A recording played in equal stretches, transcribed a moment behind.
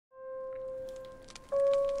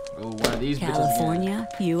Oh, one of these California,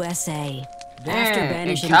 USA. Damn, After in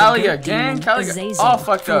banishing Cali the good again? demon, Cali Azazel, all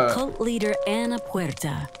fucked from up. cult leader Ana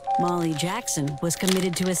Puerta, Molly Jackson was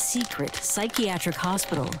committed to a secret psychiatric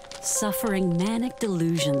hospital, suffering manic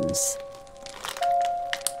delusions.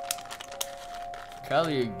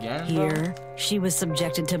 Cali again, Here, she was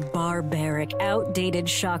subjected to barbaric, outdated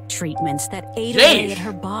shock treatments that ate away at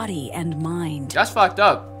her body and mind. That's fucked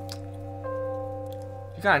up.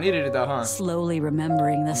 You kinda needed it though, huh? Slowly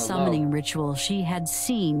remembering the summoning ritual she had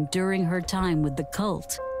seen during her time with the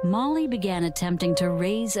cult, Molly began attempting to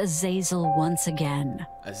raise Azazel once again.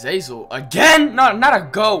 Azazel? Again? No, not a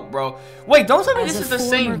goat, bro. Wait, don't tell me this is the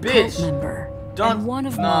same bitch. Member, Don't. and one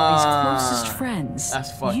of Molly's closest friends.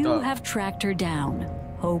 That's fucked you up. have tracked her down,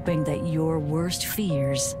 hoping that your worst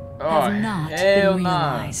fears Oh, have not hell been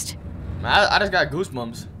nah. realized. Man, I just got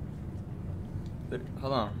goosebumps.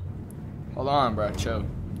 Hold on. Hold on, bro. Chill.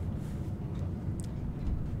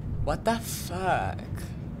 What the fuck?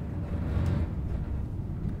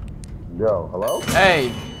 Yo, hello? Hey.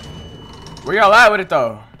 Where y'all at with it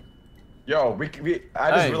though? Yo,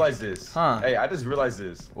 I just realized this. Huh. Hey, I just realized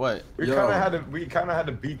this. What? We kind of had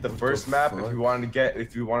to beat the first map if we wanted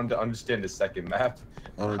to understand the second map.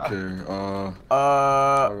 I don't care.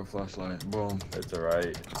 A flashlight. Boom. It's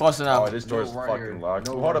alright. Close enough. Oh, this door's fucking locked.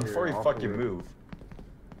 No, Hold right up before you here. fucking move.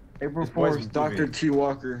 April This boy's 4th, Dr. moving. T.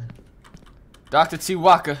 Walker. Dr. T.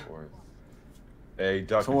 Walker. Hey,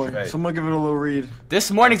 Dr. Someone give it a little read.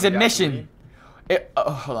 This morning's admission.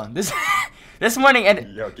 Hold on. This morning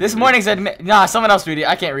and this morning's Nah, someone else read it.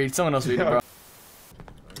 I can't read. Someone else read it, bro.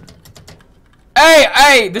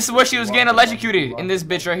 Hey, this is where she was getting electrocuted in this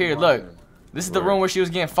bitch right here. Look, this is the room where she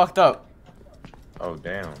was getting fucked up. Oh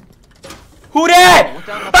damn. Who that?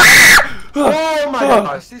 Oh my god!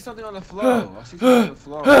 I see something on the floor. I see something on the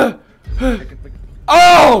floor.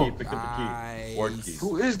 Oh! Pick up the key.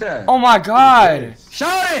 Who is that? Oh my god!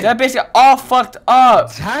 Shout it! That bitch got all fucked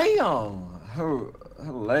up. Damn! Her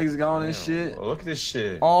legs gone and shit. Oh, look at this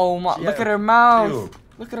shit. Oh my! Look at her mouth. Dude.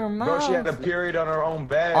 Look at her mouth. Bro, she had a period on her own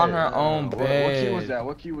bed. On her own bed. What key was that?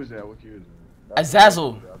 What key was that? What key was that?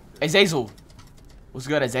 Azazel. Azazel. What's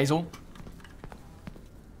good, Azazel?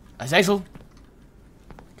 Azazel.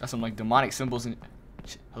 Got some like demonic symbols in.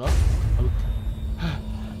 Hello? Hello?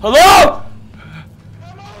 Hello?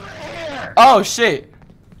 Oh shit.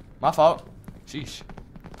 My fault. Sheesh.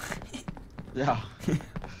 Yeah.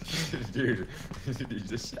 Dude, you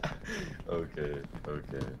just. Okay.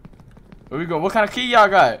 Where we go? What kind of key y'all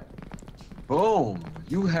got? Boom.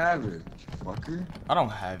 You have it, fucker. I don't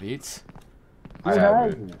have it. I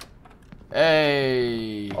have it.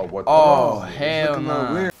 Hey. Oh, what the Oh, hell? hell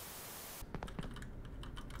no.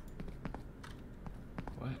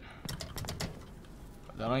 What?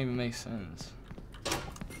 That don't even make sense.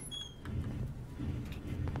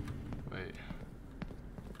 Wait.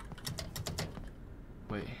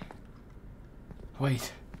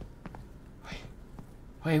 Wait.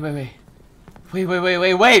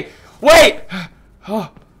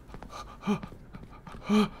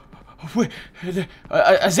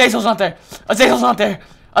 Azazel's not there. Azazel's not there.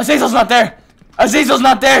 Azazel's not there. Azazel's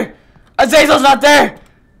not there. Azazel's not there.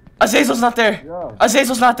 Azazel's not there.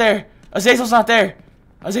 Azazel's not there. Azazel's not there.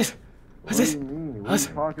 Azazel. What do you mean? What are you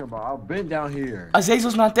talking about? I've been down here.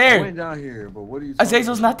 Azazel's not there. I went down here, but what are you talking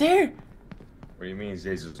Azazel's not there. What do you mean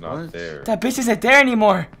Azazel's not there? That bitch isn't there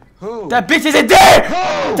anymore. Who? That bitch isn't there.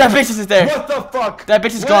 Who? That bitch isn't there. What the fuck? That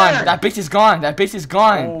bitch is gone. That bitch is gone. That bitch is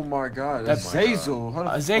gone. Oh my god. That's Azazel.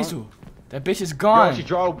 Azazel. That bitch is gone.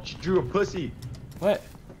 Yo, she drew a pussy. What?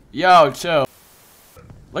 Yo, chill.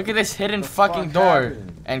 Look at this hidden fucking door.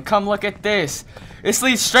 Happened? And come look at this. This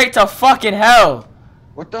leads straight to fucking hell.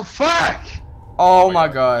 What the fuck? Oh my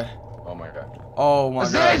god. Oh my god. Oh my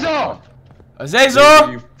Azazel! god.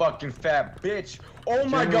 Azazel! You fucking fat bitch. Oh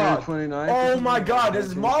my January god. 29th. Oh my god, this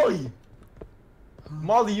is Molly.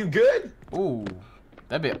 Molly, you good? Ooh.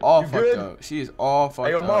 That bitch all You fucked good? up. She is all fucked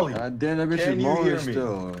Hey, yo, up. Molly. God damn, that bitch Can is you hear Molly me?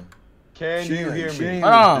 still. Can you hear She me? ain't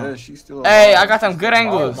Hold on. dead. She's still Hey, alive. I got them good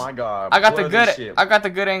angles. Oh my god. I got the Blur good this shit. I got the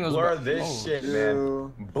good angles. Blur bro. this shit, Ew.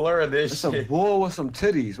 man. Blur this It's a shit. bull with some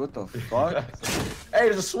titties. What the fuck? Hey,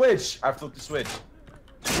 there's a switch. I flipped the switch.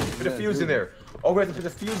 Put a Yeah, fuse in dude. there. Oh, we have to put the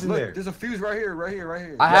fuse in Look, there. there's a fuse right here. I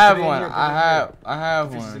Yeah, have put it in one. here, put it I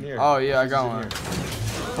have Fuse is in one. here. Oh yeah, I Fuse got is in one.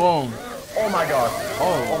 here. Boom. Oh my god.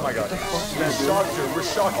 Oh my god. We shocked her. We're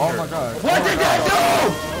shocking her. Oh my god. What did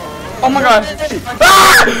that Oh my god.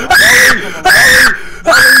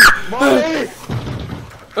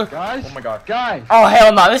 do? Guys? Oh my god. Guys! Oh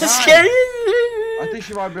hell no, this is Guys. scary. I think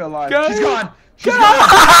she might be alive. Guys. She's gone! She's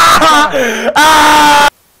Ah!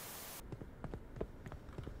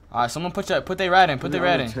 Alright, someone put they rat in. Put they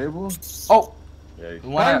rat in. Table? Oh. Yeah,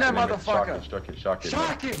 Burn that motherfucker. Shock it. Shock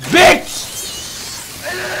it. Bitch!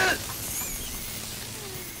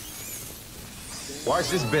 Why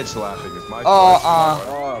is this bitch laughing? It's my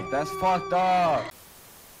Oh, that's fucked up.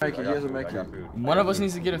 Make it, he doesn't make it. One of us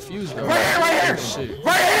needs to get a fuse, though. Right here! Shit.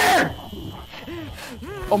 Right here!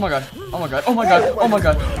 Oh my god. Oh my god. Oh my god. Oh my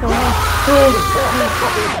god.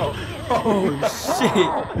 Oh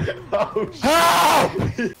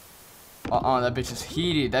shit. That bitch is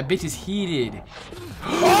heated. That bitch is heated.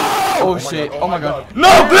 Oh shit. Oh my god. No,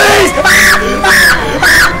 please!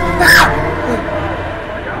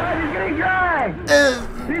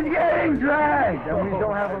 He's getting dragged! And we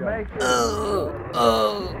don't have a make it.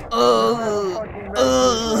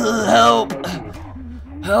 Help.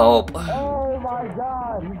 Help. Oh my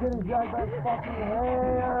god, he's getting dragged by his fucking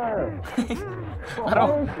hair! I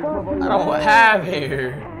don't have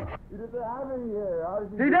hair. He doesn't have any hair.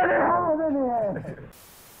 He doesn't have any hair!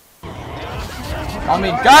 I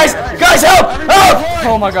mean, guys, help! Help!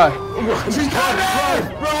 Oh my god.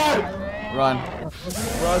 Run.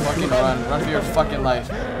 Fucking run. Run for your fucking life.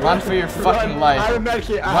 Run for your fucking life.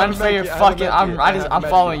 Run for your fucking. I'm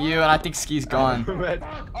following you, and I think Ski's gone. What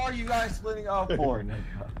are you guys splitting up for,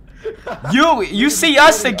 nigga? You see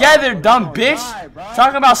us together, dumb bitch.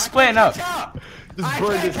 Talking about splitting up.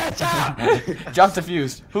 Drop the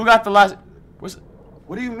fuse. Who got the last?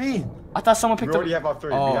 What do you mean? I thought someone picked We already up. have all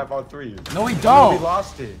three. Oh. We have all three. No, we We don't.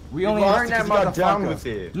 lost it. We only lost have. it 'cause you got down with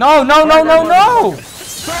it. No.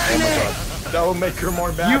 That will make her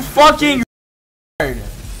more mad. You fucking. I Make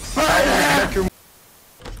her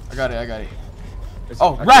got it.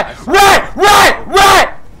 Oh, rat!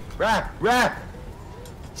 Rat!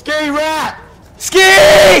 Ski rat!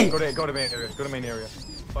 Ski! Go to main area. Go to main area.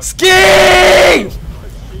 Ski!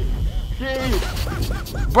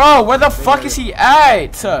 Bro, where the fuck is he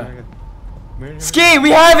at? Ski,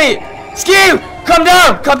 we have it! Ski! Come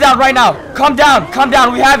down right now! Come down!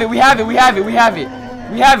 We have it! We have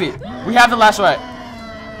the last rat.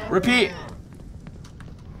 Repeat.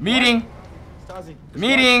 Meeting.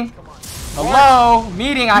 Hello,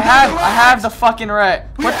 meeting. I have the fucking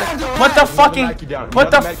rat. Put the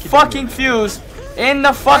fucking fuse in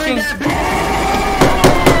the fucking.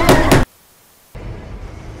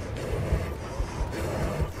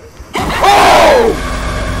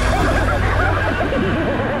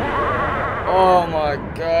 Oh my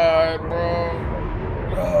god, bro.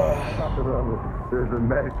 There's a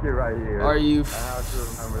medkit right here. Are you I have to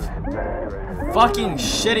remember there's a medkit right here. fucking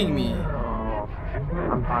shitting me?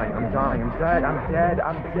 I'm dying. I'm dead.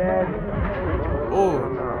 Oh.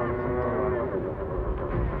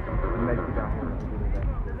 Medkit down here.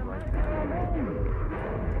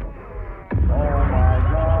 Oh my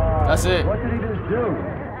god. That's it. What did he just do?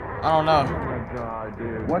 I don't know. Oh my god,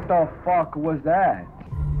 dude. What the fuck was that?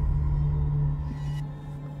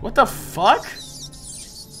 What the fuck?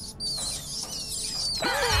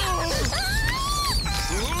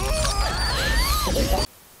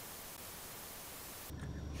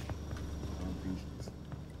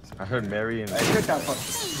 I heard Mary and. Hey, hit that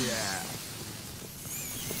fucker. Yeah.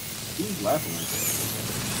 He's laughing like that.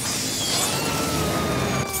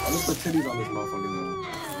 I'm gonna put titties on this motherfucker though.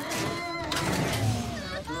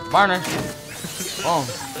 Barner. Oh.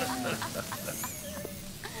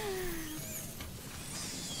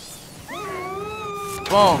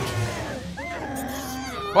 Boom.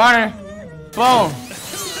 Barner. Boom.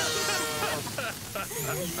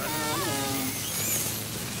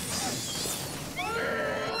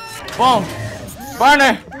 Boom.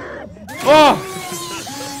 Barner. Boom.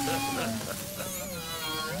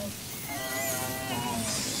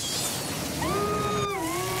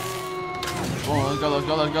 Boom. Let's go.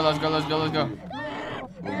 Go.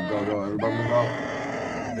 Everybody move out.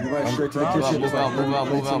 Everybody straight to the kitchen. Move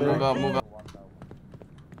out.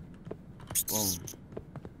 Boom.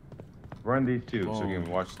 Run these two so you can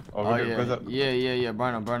watch. Oh yeah.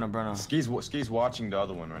 Burn him. Ski's watching the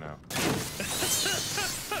other one right now.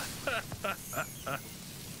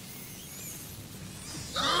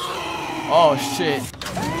 Oh shit.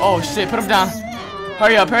 Put him down.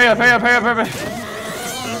 Hurry up.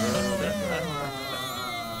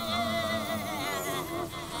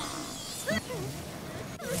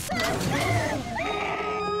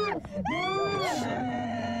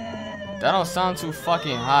 That don't sound too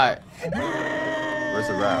fucking hot. Where's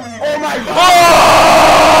the rat? Oh my god!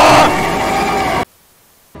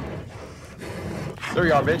 There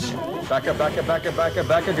you are, bitch. Back up.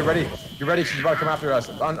 Get ready. She's about to come after us.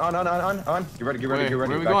 On. Get ready. Where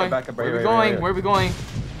are we going? Back up. Where are we going?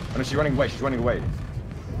 Oh no, she's running away. You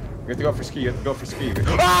have to go for Ski.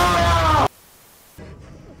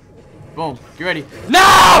 Boom. Get ready.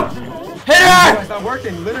 No! Hit her! It's not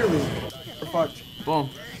working, literally. We're fucked. Boom.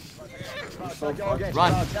 So fucked.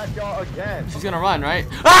 Run. Attack y'all again. She's gonna run, right?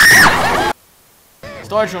 Ah!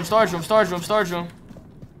 Storage room, storage room, storage room, storage room.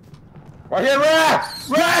 Right here, run!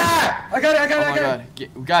 Run! I got it, I got it, Oh I my got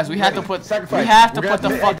god. Guys, we have to put Sacrifice. we have to We're put the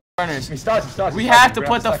gonna- fucking burners. Stars. We have to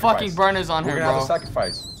put the fucking burners on her, We're gonna have to bro.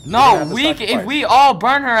 sacrifice. No, we if we all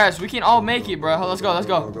burn her ass, we can all make it, bro. Let's go, let's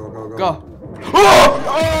go. Go. Oh!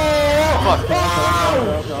 Fuck.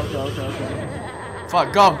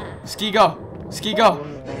 Fuck, go. Ski go. Ski go.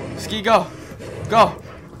 Ski go. Go.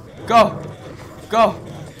 Go. Go.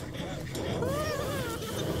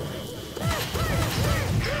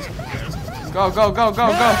 Go, go, go, go,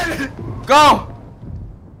 go. Go!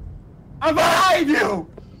 I'm behind you!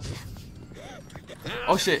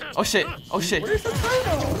 Oh shit, oh shit, oh shit. Where's the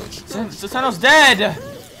turtle? Saturno's dead!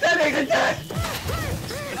 That nigga dead!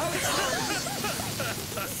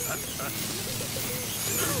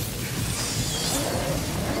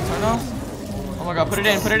 Saturno? Oh my god, put it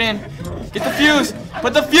in, put it in. Get the fuse!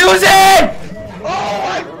 Put the fuse in!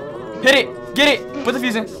 Hit it! Get it! Put the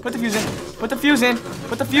fuse in! Put the fuse in! Put the fuse in!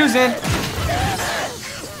 Put the fuse in!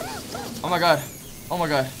 Oh my god. Oh my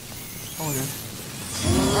god. Oh my god.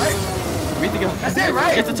 Right? We need to go. That's it,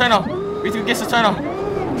 right? Get the turtle. We need to get the turtle.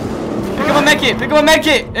 Pick up a med kit. Pick up a med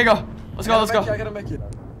kit. There you go. Let's go, let's go. I gotta make it.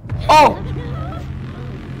 Oh!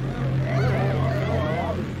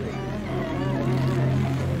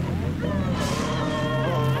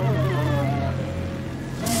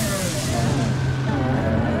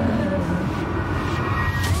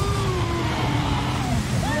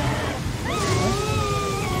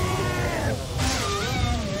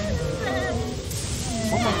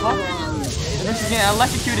 What the fuck? The nurse is getting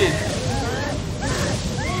electrocuted.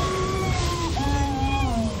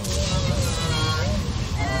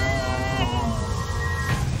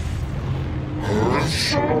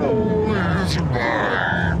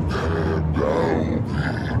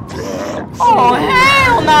 Oh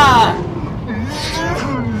hell nah!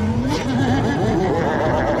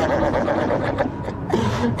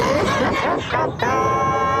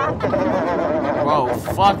 Bro,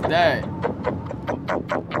 fuck that.